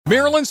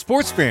Maryland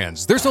sports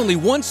fans, there's only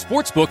one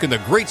sports book in the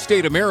great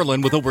state of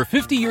Maryland with over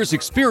 50 years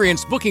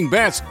experience booking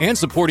bets and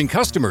supporting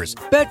customers.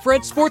 Betfred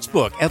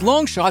Sportsbook at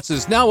Longshots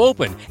is now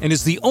open and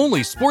is the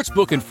only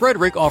sportsbook in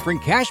Frederick offering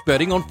cash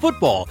betting on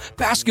football,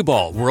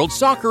 basketball, world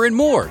soccer, and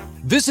more.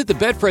 Visit the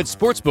Betfred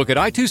Sportsbook at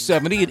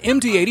I-270 and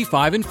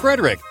MD-85 in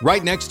Frederick,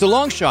 right next to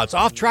Longshots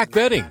off-track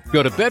betting.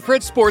 Go to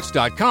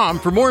BetfredSports.com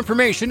for more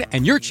information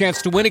and your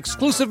chance to win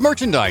exclusive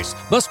merchandise.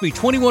 Must be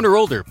 21 or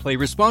older. Play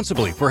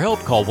responsibly. For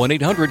help, call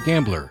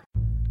 1-800-GAMBLER.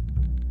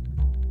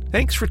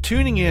 Thanks for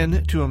tuning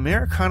in to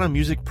Americana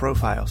Music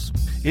Profiles.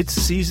 It's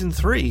Season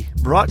 3,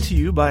 brought to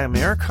you by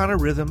Americana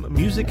Rhythm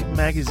Music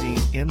Magazine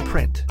in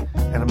print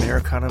and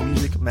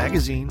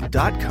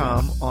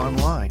AmericanaMusicMagazine.com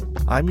online.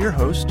 I'm your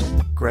host,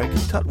 Greg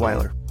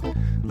Tutwiler.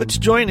 Let's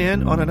join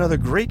in on another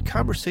great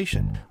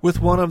conversation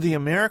with one of the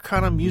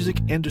Americana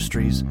music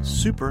industry's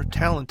super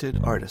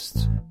talented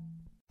artists.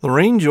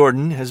 Lorraine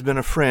Jordan has been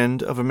a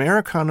friend of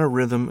Americana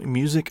Rhythm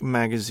Music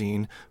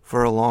Magazine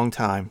for a long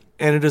time,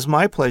 and it is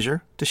my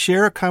pleasure to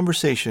share a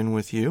conversation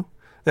with you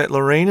that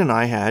Lorraine and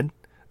I had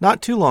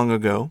not too long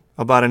ago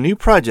about a new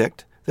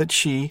project that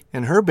she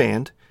and her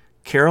band,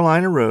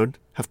 Carolina Road,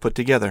 have put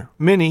together.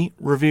 Many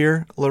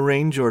revere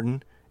Lorraine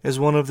Jordan as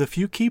one of the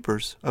few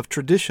keepers of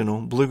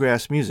traditional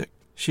bluegrass music.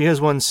 She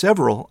has won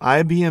several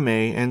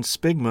IBMA and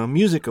SPIGMA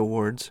music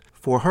awards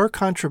for her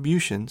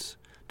contributions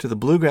to the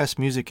bluegrass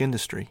music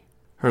industry.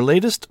 Her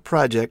latest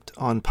project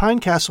on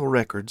Pinecastle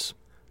Records,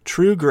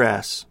 True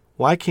Grass,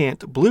 Why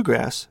Can't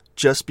Bluegrass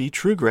Just Be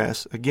True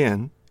Grass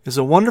Again, is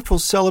a wonderful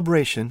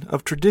celebration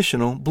of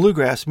traditional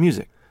bluegrass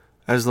music.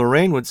 As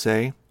Lorraine would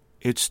say,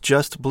 it's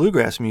just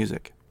bluegrass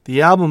music.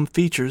 The album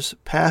features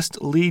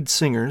past lead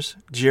singers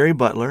Jerry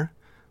Butler,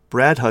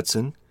 Brad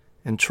Hudson,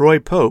 and Troy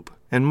Pope,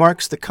 and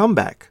marks the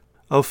comeback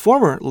of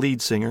former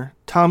lead singer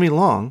Tommy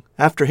Long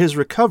after his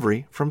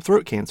recovery from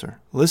throat cancer.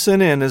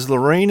 Listen in as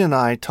Lorraine and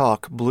I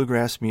talk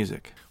bluegrass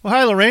music. Well,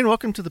 hi, Lorraine.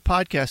 Welcome to the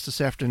podcast this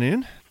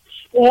afternoon.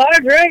 Well, hi,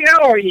 Greg.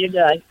 How are you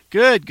today?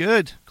 Good.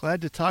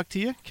 Glad to talk to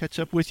you, catch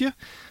up with you.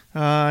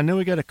 I know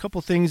we got a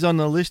couple things on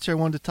the list here I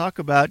wanted to talk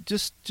about.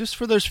 Just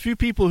for those few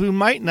people who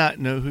might not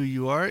know who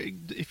you are,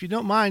 if you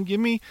don't mind,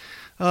 give me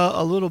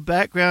a little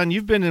background.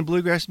 You've been in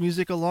bluegrass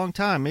music a long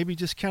time. Maybe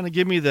just kind of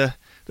give me the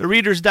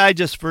Reader's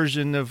Digest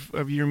version of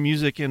your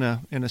music in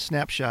a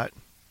snapshot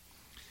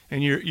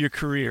and your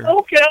career.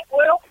 Okay,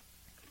 well,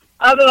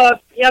 I've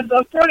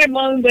started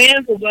my own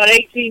band for about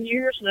 18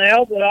 years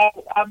now, but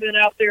I've been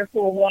out there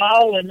for a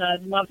while, and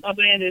my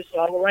band is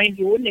Lorraine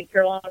Jordan and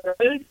Carolina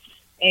Road.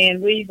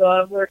 And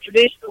we're a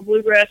traditional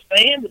bluegrass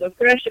band with a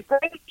fresh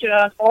approach,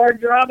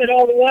 hard drive it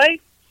all the way.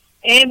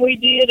 And we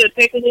did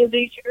Take a Little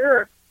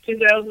Detour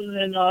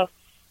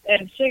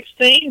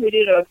 2016. We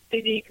did a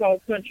CD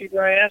called Country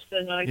Grass,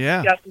 and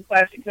got some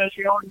classic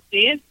country artists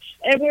in.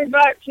 And we're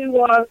back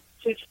to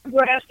True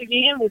Grass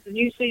again with the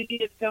new CD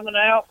that's coming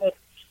out. But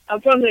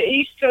I'm from the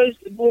East Coast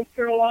of North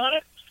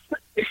Carolina,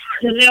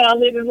 and now I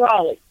live in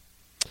Raleigh.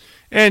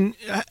 And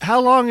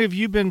how long have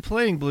you been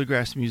playing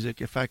bluegrass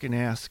music, if I can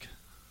ask?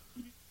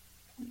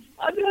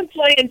 I've been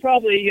playing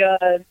probably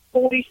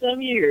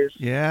 40-some years.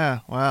 Yeah,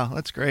 wow,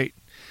 that's great.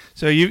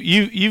 So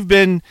you've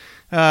been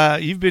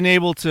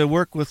able to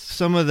work with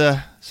some of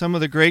the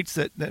greats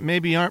that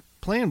maybe aren't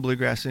playing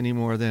bluegrass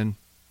anymore. Then.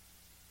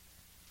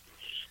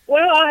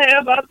 Well, I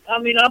have. I've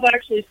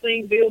actually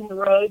seen Bill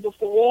Monroe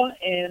before,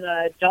 and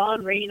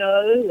Don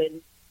Reno,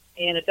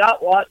 and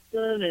Dot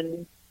Watson,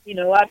 and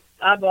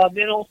I've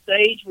been on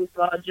stage with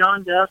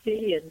John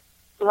Duffy, and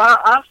so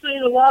I've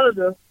seen a lot of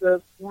the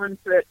ones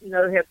that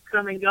have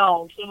come and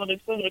gone. Some of the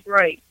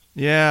greats.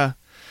 Yeah,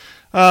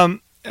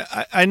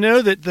 I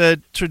know that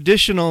the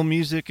traditional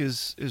music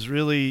is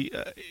really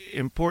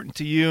important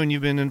to you, and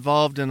you've been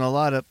involved in a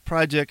lot of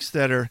projects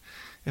that are,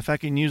 if I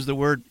can use the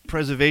word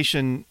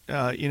preservation,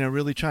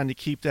 really trying to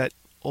keep that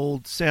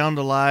old sound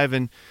alive.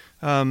 And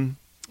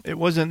it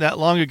wasn't that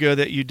long ago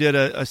that you did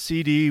a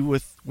CD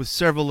with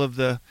several of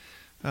the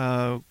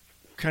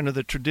kind of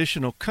the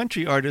traditional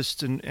country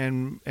artists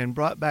and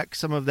brought back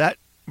some of that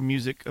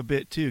music a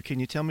bit too. Can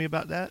you tell me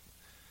about that?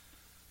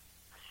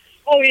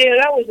 Oh yeah,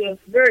 that was a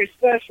very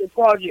special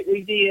project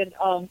we did.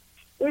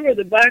 We were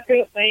the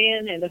backup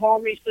band and the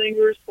harmony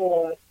singers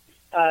for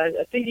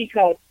a CD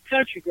called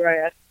Country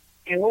Grass.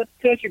 And what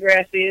Country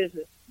Grass is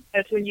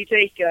that's when you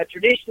take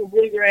traditional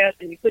bluegrass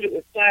and you put it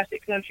with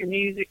classic country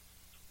music.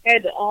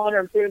 Had the honor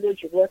and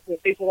privilege of working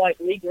with people like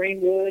Lee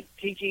Greenwood,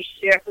 T.G.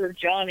 Shepherd,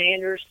 John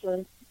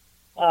Anderson,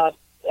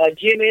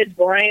 Jim Ed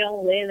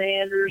Brown, Lynn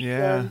Anderson.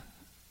 Yeah.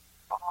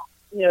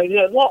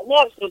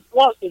 Lots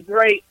of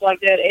greats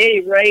like that.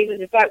 Eddie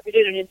Raven. In fact, we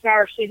did an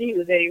entire CD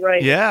with Eddie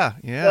Raven. Yeah.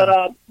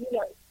 But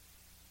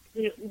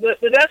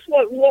that's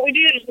what we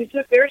did is we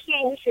took their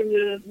songs from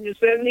the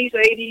 70s,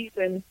 80s,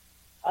 and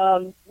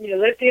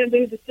let them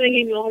do the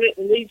singing on it,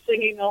 the lead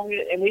singing on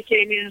it, and we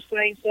came in and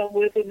sang some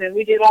with them, and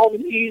we did all the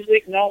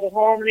music and all the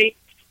harmony.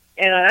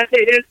 And I tell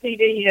you, that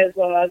CD has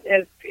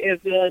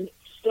done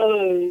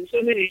so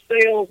many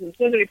sales, and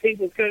so many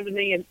people come to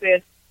me and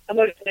said how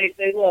much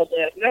they love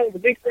that. And that was a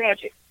big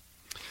project.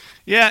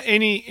 Yeah.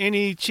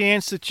 Any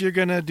chance that you're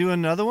going to do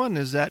another one?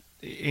 Is that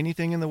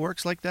anything in the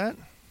works like that?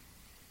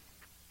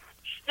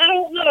 I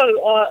don't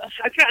know.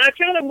 I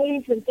kind of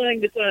move from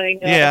thing to thing.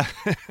 Yeah.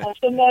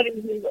 Somebody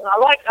who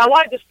I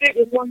like to stick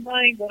with one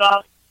thing,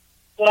 but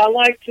I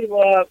like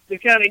to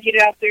kind of get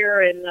out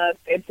there and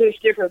push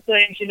different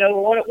things. You know,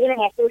 one of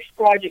my first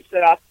projects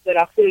that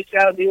I pushed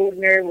out of the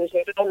ordinary was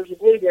Daughters of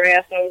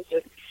Bluegrass. I was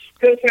the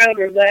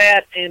co-founder of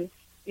that, and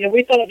you know,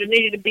 we thought there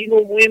needed to be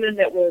more women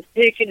that were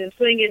picking and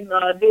singing,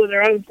 doing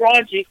their own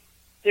project.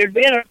 There'd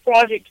been a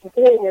project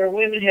before where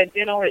women had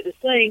been on it to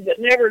sing, but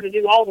never to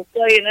do all the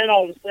playing and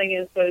all the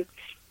singing. So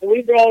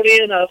we brought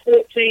in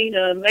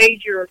 14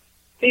 major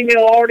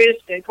female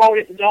artists and called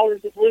it the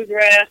Daughters of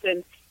Bluegrass,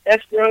 and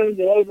that's grown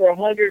to over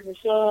 100 and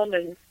some,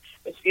 and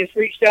it's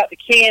reached out to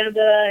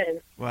Canada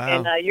and wow.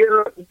 and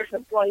Europe and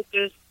different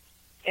places.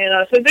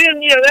 And so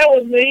then, you know, that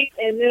was neat.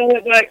 And then I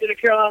went back to the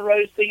Carolina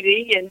Rose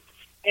CD,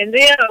 and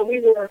then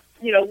we were,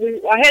 you know,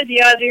 I had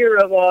the idea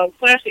of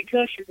classic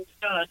country was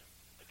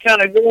kind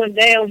of going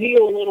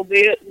downhill a little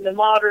bit, and the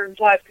modern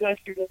type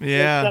country was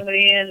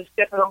coming in and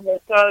stepping on their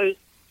toes.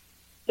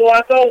 So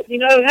I thought, you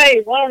know,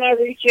 hey, why don't I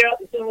reach out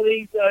to some of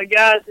these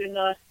guys in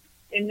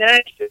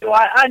Nashville?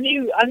 I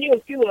knew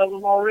a few of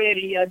them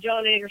already.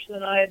 John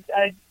Anderson, I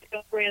had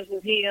become friends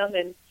with him,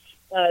 and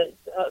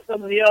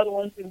some of the other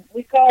ones. And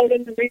we called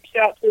them and reached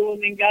out to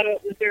them and got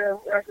up with their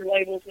record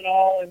labels and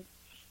all. And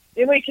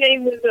then we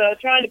came with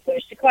trying to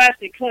push the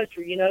classic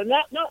country. You know,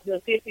 not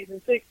the 50s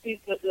and 60s,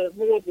 but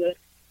more the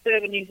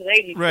 70s and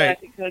 80s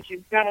classic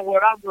country, kind of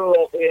what I grew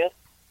up with.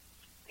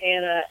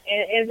 And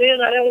then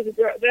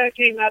that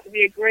came out to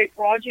be a great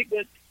project.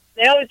 But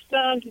now it's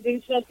time to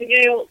do something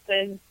else,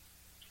 and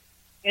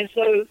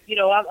so, you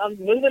know, I'm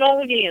moving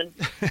on again.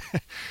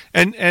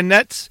 and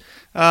that's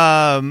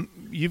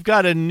you've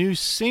got a new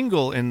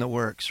single in the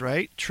works,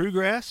 right? True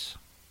Grass?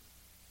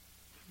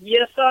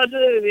 Yes, I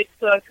do.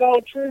 It's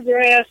called True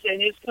Grass, and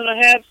it's going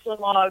to have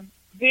some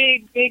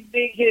big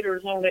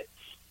hitters on it.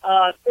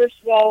 First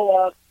of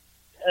all,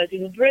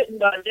 it was written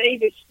by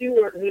David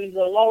Stewart, who's a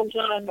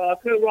longtime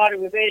co-writer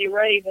with Eddie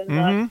Raven,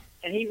 and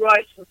he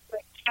writes some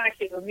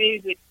spectacular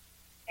music.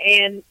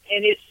 And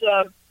it's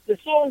the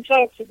song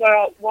talks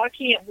about why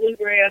can't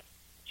bluegrass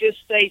just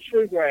stay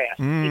true grass,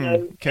 you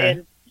know?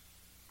 Okay.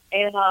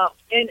 And I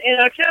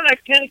kind of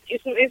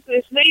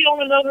it's me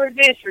on another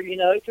adventure, you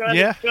know, trying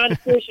to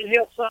push and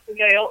help something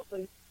else.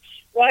 And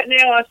right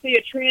now, I see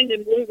a trend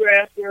in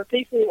bluegrass where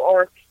people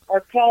are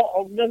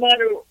no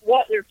matter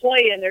what they're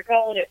playing, they're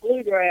calling it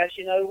bluegrass,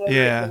 you know, whether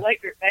it's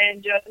electric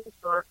banjos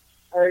or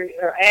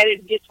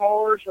added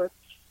guitars or,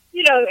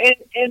 you know,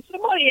 and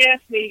somebody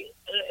asked me,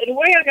 the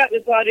way I got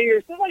this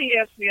idea, somebody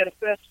asked me at a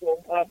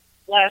festival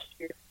last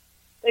year,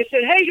 they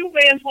said, hey, your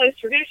band plays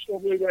traditional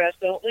bluegrass,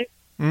 don't they?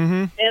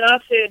 Mm-hmm. And I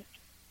said,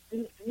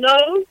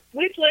 no,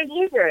 we play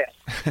bluegrass.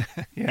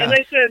 And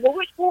they said, well,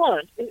 which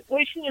one?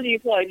 Which one do you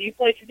play? Do you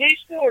play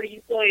traditional or do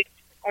you play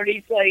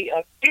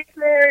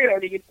contemporary, or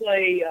do you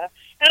play?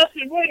 And I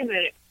said, wait a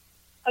minute.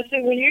 I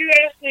said, when you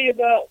ask me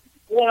about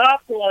what I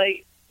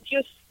play,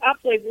 I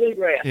play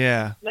bluegrass.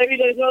 Yeah. Maybe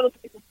there's other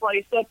people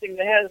play something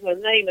that has a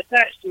name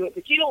attached to it,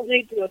 but you don't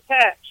need to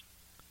attach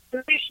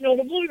traditional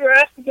to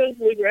bluegrass because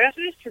bluegrass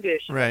is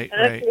traditional. Right.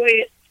 And that's the way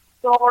it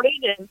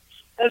started, and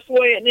that's the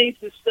way it needs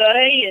to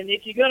stay. And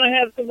if you're going to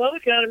have some other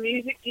kind of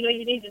music, you know,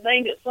 you need to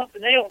name it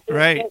something else.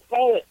 Right. Don't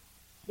call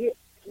it.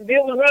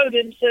 Bill Monroe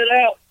didn't set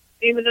out.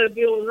 Even though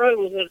Bill Monroe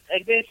was an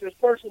adventurous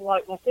person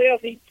like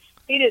myself, he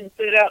didn't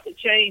set out to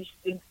change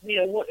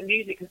want the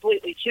music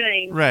completely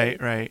changed.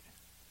 Right.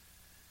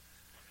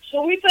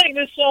 So we think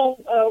this song,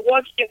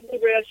 "Why Can't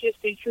Bluegrass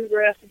Just Be True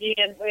Grass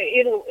Again?"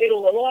 It'll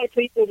a lot of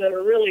people that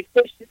are really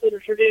pushing for the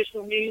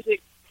traditional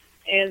music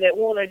and that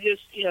want to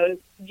just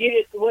get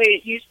it the way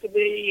it used to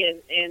be.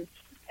 And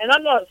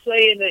I'm not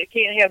saying that it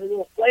can't have a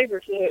little flavor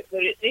to it,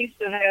 but it needs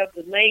to have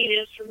the main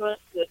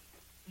instruments, the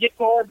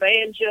guitar,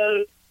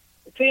 banjo,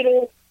 the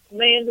fiddle,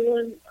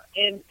 mandolin,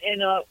 and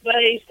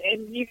bass,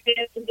 and you can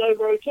add some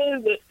dobro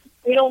too, but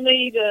we don't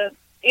need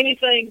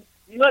anything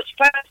much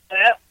past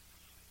that.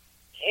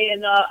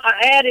 And I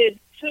added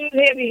 2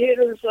 heavy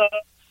hitters.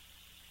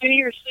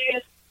 Junior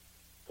Sis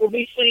will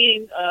be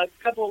singing a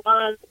couple of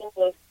lines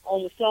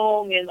on the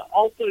song, and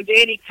also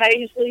Danny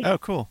Paisley. Oh,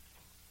 cool.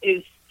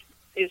 Is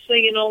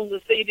singing on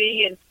the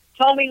CD, and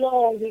Tommy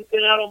Long, who's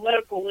been out on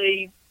medical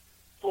leave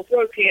for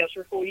throat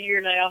cancer for a year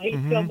now, he's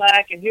come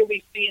back and he'll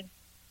be singing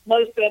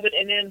most of it.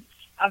 And then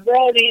I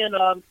brought in,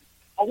 I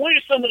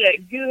wanted some of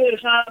that good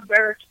high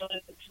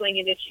baritone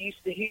singing that you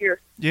used to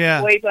hear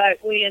way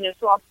back when. And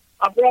so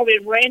I brought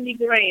in Randy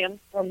Graham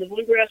from the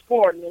Bluegrass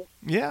Cardinals.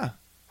 Yeah.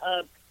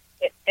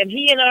 And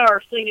he and I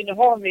are singing the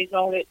harmonies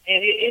on it,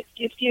 and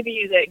it's giving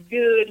you that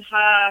good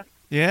high,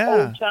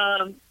 old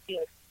time,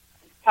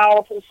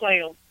 powerful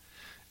sound.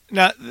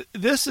 Now,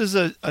 this is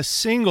a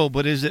single,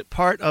 but is it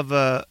part of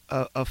a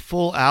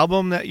full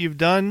album that you've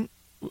done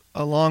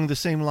along the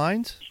same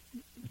lines?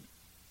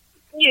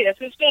 Yes,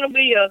 it's going to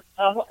be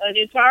an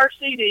entire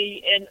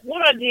CD. And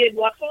what I did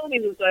while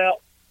Tony was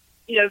out,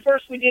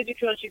 first we did the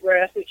country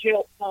grass, which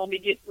helped Tommy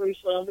get through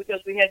some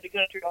because we had the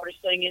country artist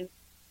singing.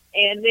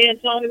 And then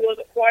Tommy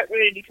wasn't quite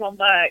ready to come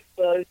back.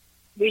 So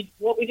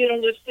what we did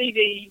on this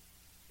CD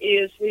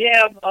is we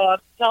have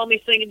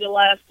Tommy singing the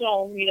last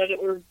song, that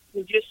we're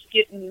just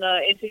getting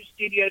into the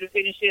studio to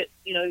finish it,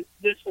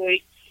 this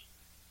week.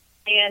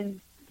 And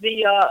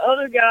the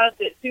other guys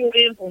that filled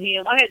in for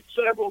him, I had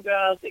several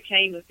guys that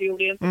came and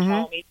filled in for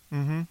Tommy.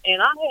 Mm-hmm.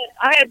 And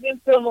I had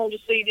them put them on the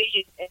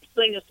CD and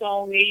sing a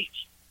song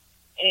each.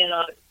 And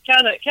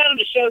kind of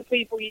to show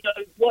people,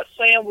 what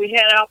sound we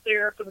had out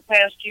there for the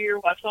past year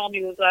while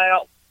Tommy was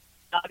out.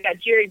 I got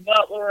Jerry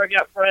Butler, I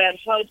got Brad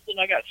Hudson,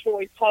 I got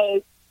Troy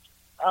Pope.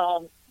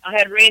 I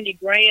had Randy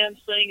Graham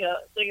sing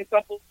a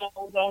couple of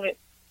songs on it.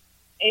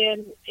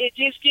 And it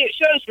just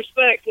shows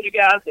respect for the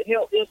guys that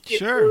helped us get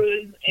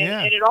through,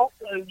 and it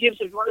also gives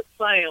a great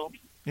sound.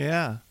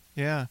 Yeah,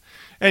 yeah.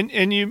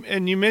 And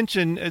you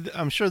mentioned,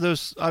 I'm sure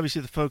those,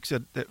 obviously the folks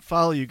that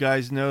follow you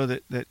guys know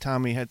that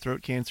Tommy had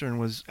throat cancer and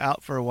was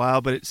out for a while,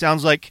 but it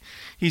sounds like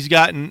he's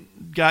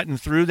gotten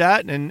through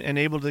that and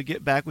able to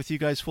get back with you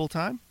guys full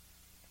time.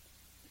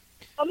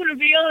 I'm going to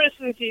be honest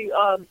with you.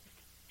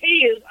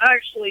 He is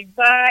actually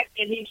back,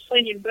 and he's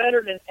singing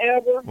better than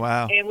ever.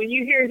 Wow. And when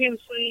you hear him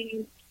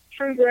sing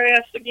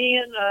Truegrass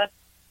again,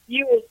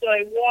 you will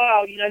say,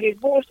 wow, his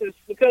voice is,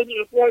 because of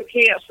the throat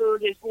cancer,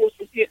 his voice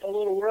was getting a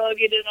little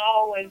rugged and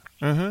all,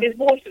 and his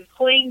voice is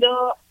cleaned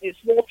up, it's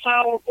more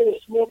powerful,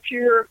 it's more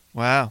pure.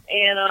 Wow.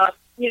 And,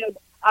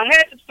 I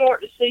had to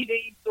start the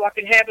CD so I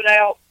could have it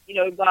out,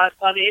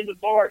 by the end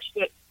of March,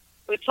 but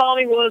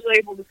Tommy was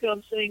able to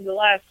come sing the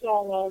last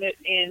song on it,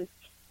 and,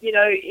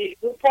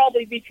 we'll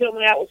probably be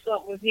coming out with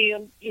something with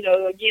him,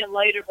 again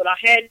later, but I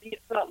had to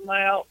get something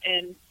out,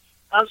 and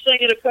I'm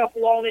singing a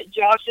couple on it.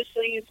 Josh is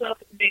singing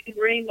something. Big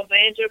Green, the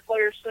banjo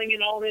player's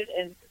singing on it,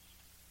 and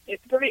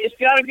it's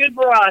got a good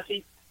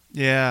variety.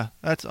 Yeah,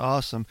 that's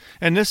awesome.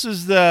 And this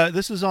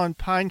is on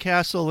Pine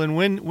Castle. And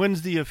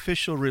when's the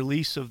official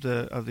release of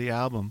the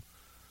album?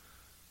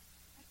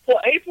 Well,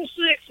 April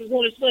 6th is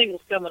when the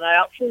single's coming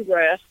out,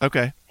 Truegrass.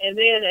 Okay. And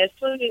then as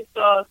soon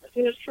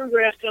as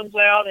Truegrass comes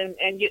out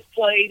and gets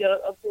played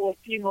for a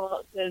few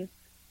months, and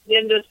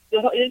then the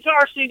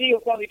entire CD will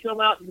probably come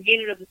out at the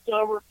beginning of the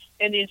summer,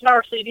 and the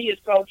entire CD is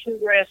called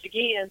Truegrass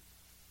again.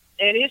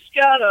 And it's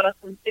got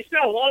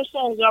a lot of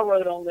songs I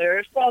wrote on there.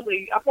 I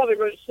probably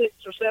wrote 6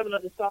 or 7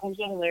 of the songs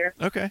on there.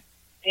 Okay.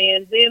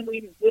 And then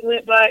we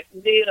went back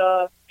and did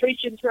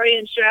Preaching,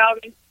 Praying,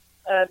 Shouting,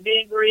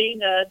 Ben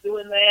Green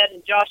doing that,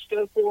 and Josh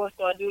Goforth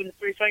doing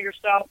the 3-finger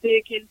style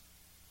picking.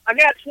 I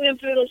got twin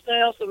fiddles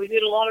now, so we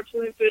did a lot of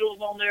twin fiddles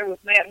on there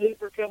with Matt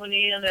Hooper coming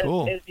in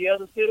as the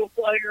other fiddle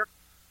player.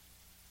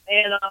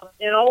 And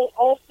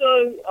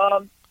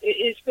also,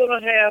 it's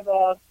going to have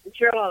the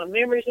Carolina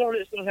Memories on it.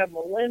 It's going to have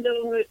Melinda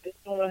on it. It's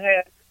going to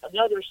have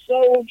Another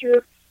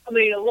Soldier. I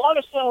mean, a lot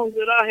of songs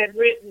that I had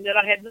written that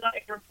I had not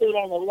ever put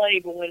on a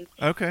label. And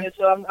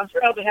so I'm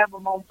proud to have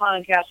them on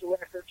Pine Castle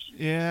Records.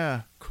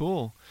 Yeah,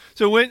 cool.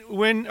 So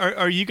when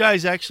are you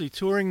guys actually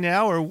touring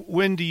now, or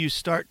when do you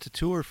start to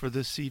tour for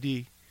this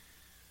CD?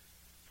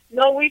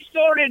 No, we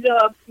started,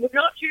 we're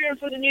not touring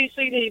for the new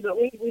CD, but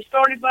we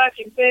started back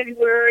in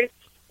February.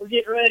 We're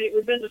getting ready.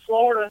 We've been to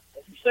Florida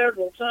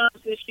several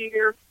times this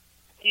year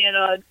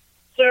and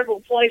several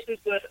places,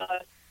 but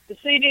the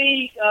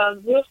CD,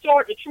 we'll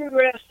start the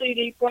Truegrass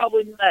CD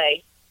probably in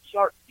May.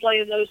 Start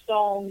playing those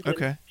songs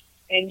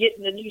and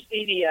getting the new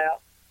CD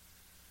out.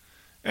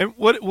 And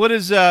what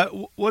does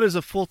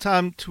a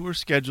full-time tour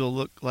schedule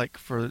look like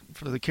for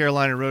the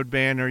Carolina Road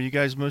Band? Are you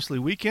guys mostly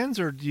weekends,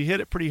 or do you hit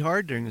it pretty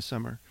hard during the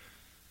summer?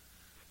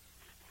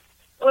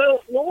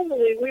 Well,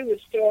 normally we would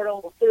start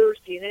on a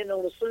Thursday and end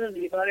on a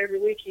Sunday about every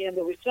weekend,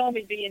 but with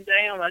Tommy being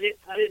down, I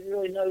didn't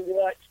really know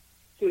what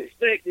to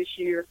expect this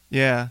year.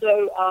 Yeah.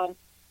 So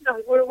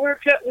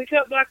we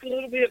cut back a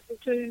little bit for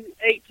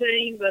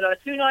 2018, but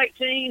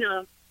 2019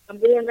 I'm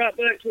going right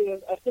back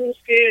to a full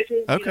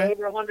schedule.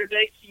 Over 100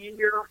 dates a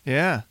year.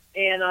 Yeah.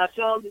 And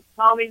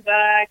Tommy's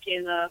back,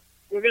 and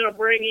we're going to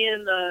bring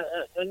in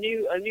a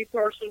new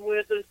person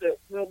with us that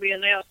we'll be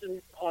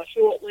announcing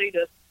shortly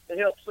to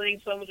help sing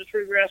some of the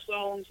Truegrass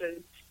songs.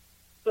 And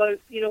so,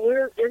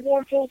 we're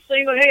going full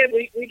steam ahead.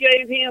 We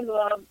gave him,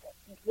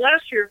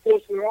 last year, of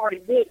course, we were already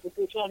booked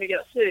before Tommy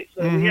got sick.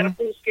 So we had a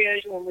full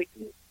schedule, and we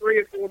 3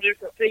 or 4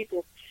 different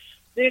people.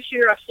 This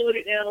year, I slowed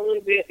it down a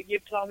little bit to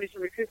give Tommy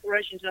some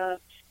recuperation time.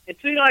 And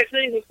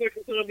 2019 looks like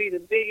it's going to be the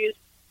biggest,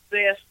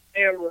 best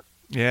ever.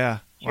 Yeah.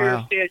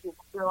 Wow. Schedule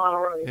for Carolina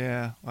Road.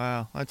 Yeah.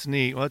 Wow. That's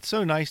neat. Well, it's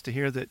so nice to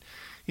hear that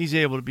he's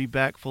able to be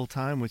back full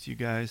time with you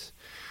guys.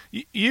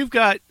 You've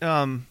got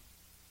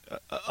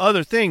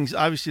other things,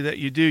 obviously, that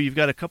you do. You've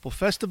got a couple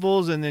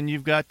festivals, and then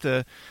you've got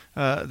the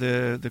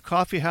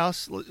coffee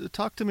house.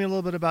 Talk to me a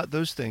little bit about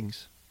those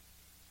things.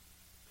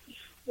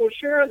 Well,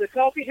 sure. The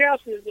coffee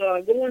house is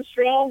going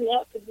strong.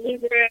 Lots of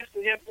bluegrass.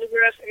 We have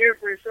bluegrass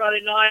every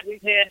Friday night.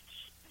 We've had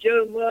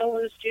Joe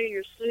Mullins,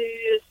 Junior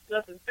Sis,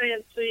 Nothing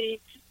Fancy,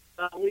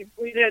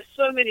 We've had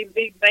so many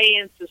big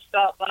bands to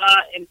stop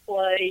by and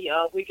play.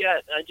 We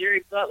got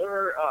Jerry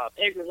Butler,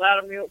 Edgar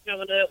Loudermilk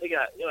coming up. We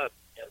got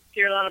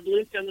Carolina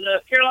Blue coming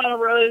up. Carolina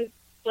Road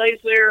plays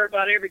there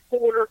about every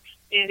quarter.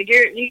 And the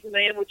Garrett Newton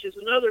Band, which is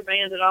another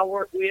band that I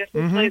work with,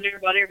 we play there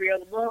about every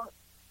other month.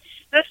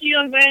 That's a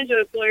young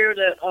banjo player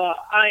that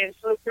I am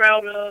so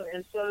proud of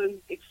and so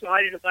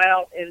excited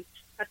about. And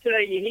I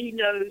tell you,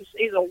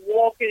 he's a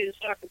walking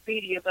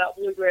encyclopedia about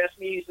bluegrass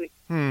music.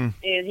 And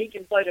he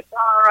can play the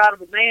fire out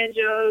of a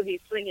banjo. He's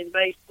singing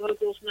bass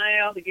vocals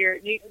now, the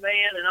Garrett Newton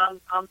Band, and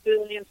I'm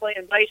filling in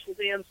playing bass with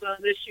him some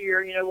this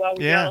year, while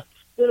we got a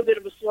little bit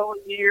of a slow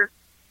year.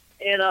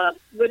 And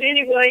but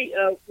anyway,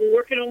 we're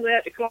working on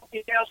that. The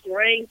Coffee House,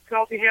 Lorraine,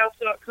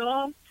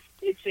 coffeehouse.com.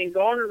 It's in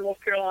Garner,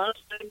 North Carolina,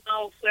 7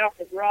 miles south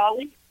of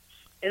Raleigh.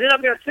 And then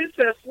I've got 2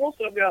 festivals.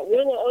 I've got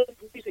Willow Oak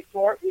Music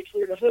Park, which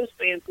we're the host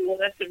band for.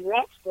 That's in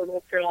Roxborough,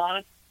 North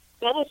Carolina.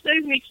 Father's Day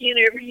weekend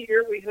every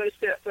year we host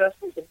that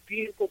festival. It's a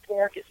beautiful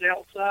park. It's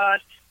outside.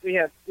 We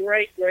have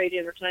great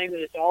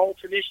entertainment. It's all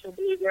traditional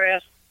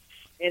bluegrass.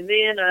 And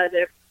then a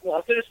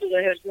festival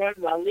that has grown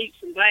by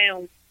leaps and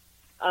bounds.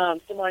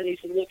 Somebody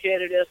needs to look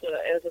at it as a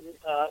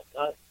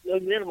low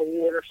minimum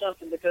award or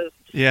something because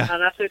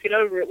when I took it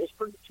over, it was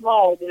pretty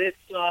small, but it's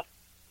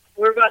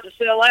we're about to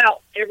sell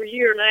out every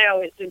year now.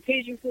 It's in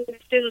Pigeon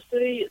Forge,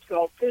 Tennessee. It's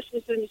called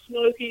Christmas in the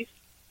Smokies.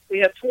 We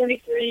have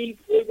 23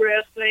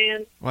 bluegrass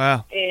bands.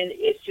 Wow! And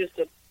it's just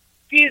a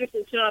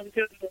beautiful time to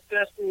come to the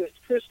festival. It's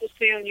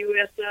Christmastown,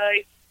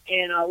 USA,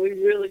 and we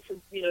really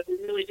do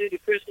the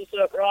Christmas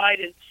up right.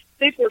 And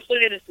people are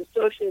saying it's a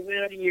social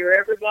event of the year.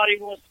 Everybody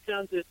wants to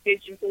come to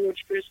Pigeon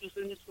Forge Christmas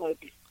in the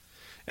Smokies.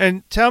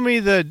 And tell me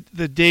the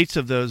dates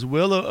of those.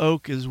 Willow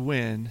Oak is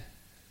when?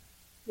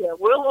 Yeah,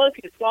 Willow Oak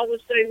is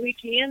Father's Day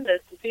weekend.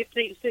 That's the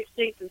 15th,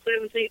 16th, and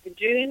 17th of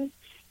June.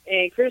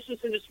 And Christmas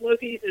in the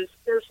Smokies is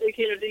first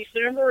weekend of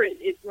December.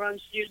 It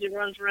usually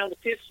runs around the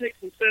 5th,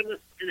 6th, and 7th,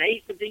 and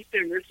 8th of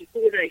December. It's a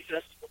 4-day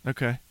festival.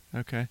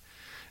 Okay.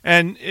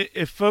 And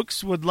if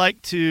folks would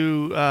like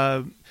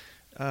to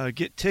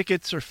get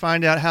tickets or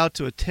find out how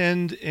to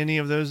attend any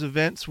of those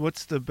events,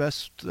 what's the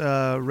best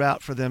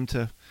route for them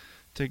to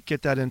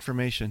get that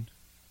information?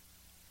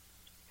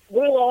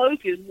 Willow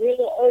Oak is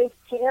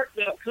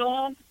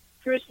willowoakpark.com.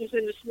 Christmas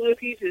in the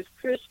Smokies is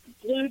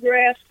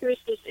Bluegrass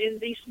Christmas in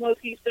the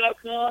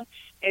Smokies.com.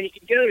 And if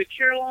you go to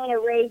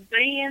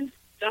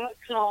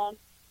CarolinaRoadBand.com,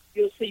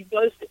 you'll see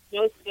both of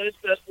those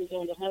festivals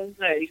on the home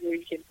page where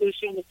you can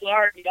push on the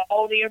flyer and get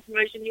all the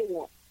information you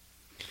want.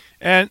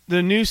 And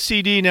the new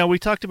CD, now we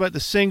talked about the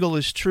single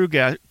is True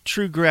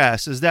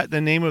Grass. Is that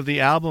the name of the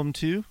album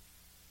too?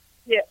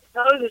 Yeah,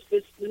 no, the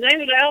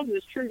name of the album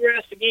is True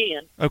Grass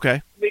Again.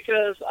 Okay.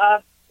 Because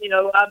I've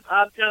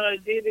kind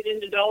of divvied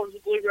into Daughters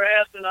of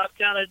Bluegrass, and I've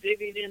kind of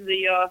divvied in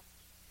the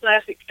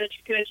classic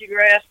country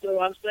grass.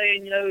 So I'm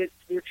saying,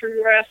 we're True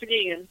Grass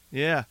again.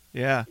 Yeah.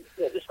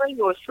 The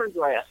single is True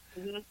Grass.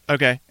 Mm-hmm.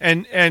 Okay,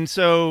 and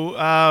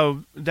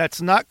so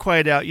that's not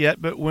quite out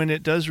yet, but when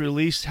it does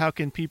release, how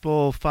can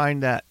people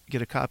find that,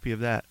 get a copy of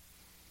that?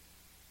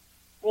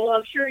 Well,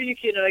 I'm sure you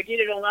can get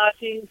it on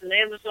iTunes and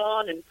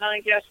Amazon and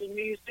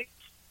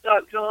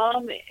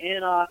PinecastleMusic.com,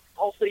 and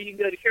also you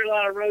can go to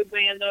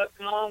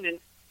CarolinaRoadBand.com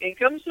and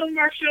come to some of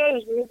our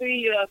shows. We'll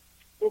be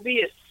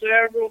at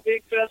several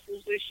big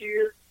festivals this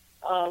year,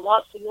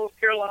 lots of North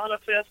Carolina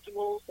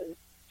festivals and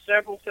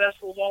several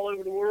festivals all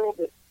over the world.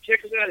 But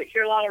check us out at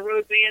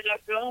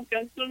CarolinaRoadBand.com.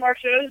 Come to some of our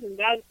shows and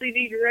buy the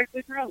CD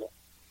directly from us.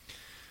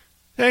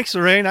 Thanks,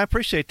 Lorraine. I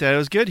appreciate that. It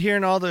was good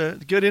hearing all the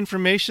good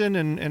information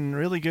and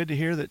really good to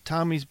hear that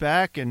Tommy's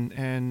back and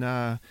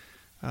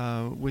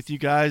with you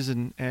guys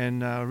and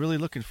really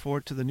looking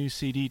forward to the new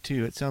CD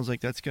too. It sounds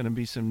like that's going to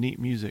be some neat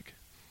music.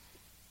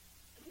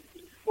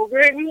 Well,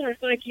 Greg, we want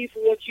to thank you for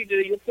what you do.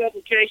 Your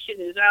publication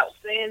is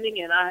outstanding,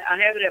 and I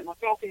have it at my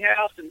coffee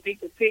house, and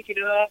people pick it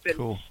up, and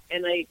cool.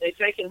 And they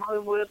take it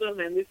home with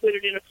them, and we put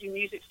it in a few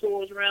music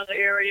stores around the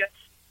area.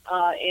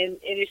 And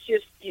it's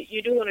just,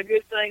 you're doing a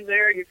good thing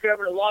there. You're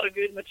covering a lot of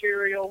good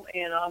material,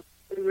 and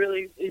we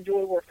really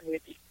enjoy working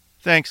with you.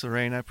 Thanks,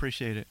 Lorraine. I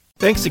appreciate it.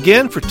 Thanks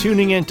again for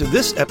tuning in to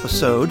this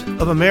episode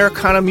of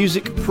Americana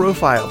Music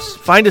Profiles.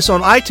 Find us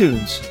on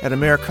iTunes at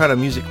Americana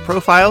Music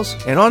Profiles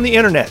and on the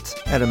internet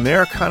at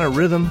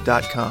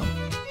AmericanaRhythm.com.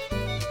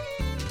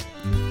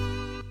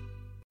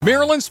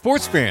 Maryland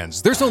sports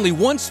fans, there's only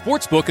one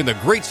sports book in the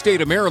great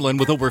state of Maryland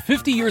with over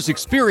 50 years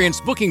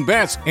experience booking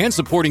bets and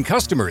supporting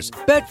customers.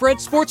 Betfred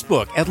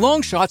Sportsbook at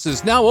Longshots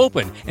is now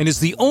open and is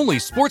the only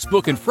sports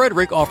book in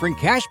Frederick offering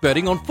cash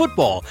betting on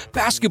football,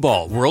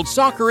 basketball, world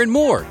soccer, and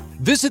more.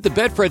 Visit the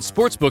Betfred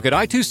Sportsbook at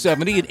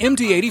I-270 and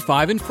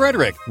MD-85 in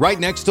Frederick, right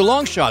next to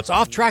Longshots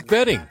off-track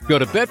betting. Go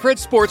to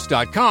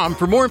BetfredSports.com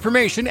for more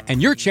information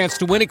and your chance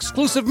to win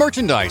exclusive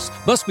merchandise.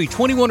 Must be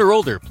 21 or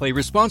older. Play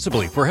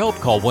responsibly. For help,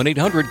 call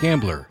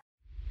 1-800-GAMBLER.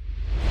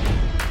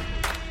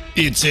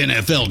 It's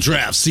NFL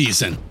draft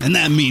season, and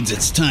that means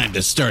it's time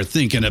to start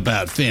thinking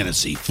about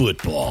fantasy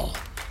football.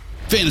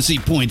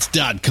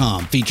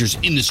 FantasyPoints.com features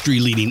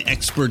industry-leading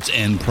experts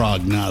and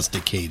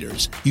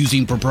prognosticators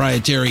using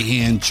proprietary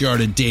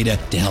hand-charted data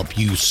to help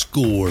you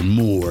score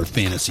more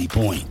fantasy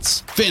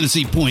points.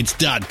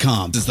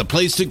 FantasyPoints.com is the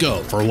place to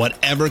go for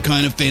whatever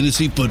kind of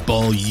fantasy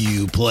football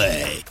you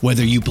play.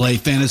 Whether you play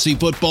fantasy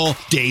football,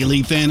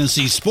 daily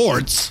fantasy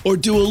sports, or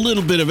do a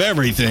little bit of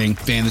everything,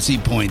 Fantasy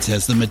Points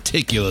has the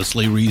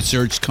meticulously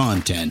researched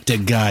content to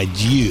guide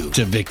you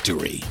to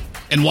victory.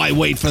 And why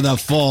wait for the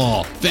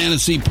fall?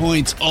 Fantasy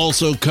Points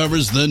also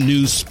covers the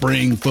new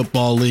spring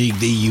football league,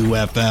 the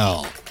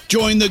UFL.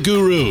 Join the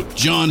guru,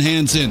 John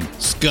Hansen,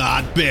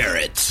 Scott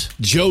Barrett,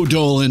 Joe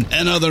Dolan,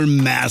 and other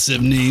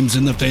massive names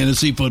in the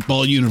fantasy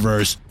football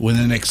universe with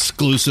an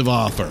exclusive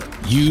offer.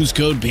 Use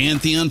code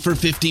Pantheon for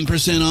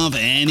 15% off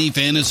any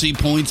Fantasy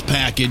Points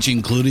package,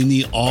 including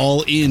the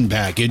all-in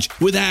package,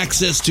 with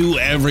access to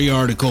every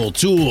article,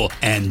 tool,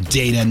 and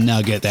data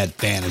nugget that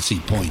Fantasy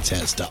Points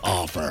has to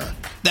offer.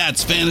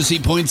 That's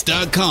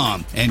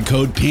FantasyPoints.com and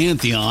code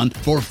Pantheon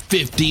for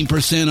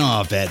 15%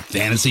 off at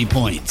Fantasy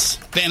Points.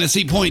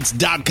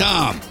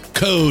 FantasyPoints.com,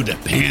 code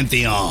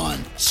Pantheon.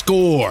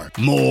 Score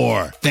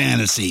more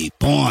fantasy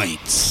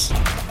points.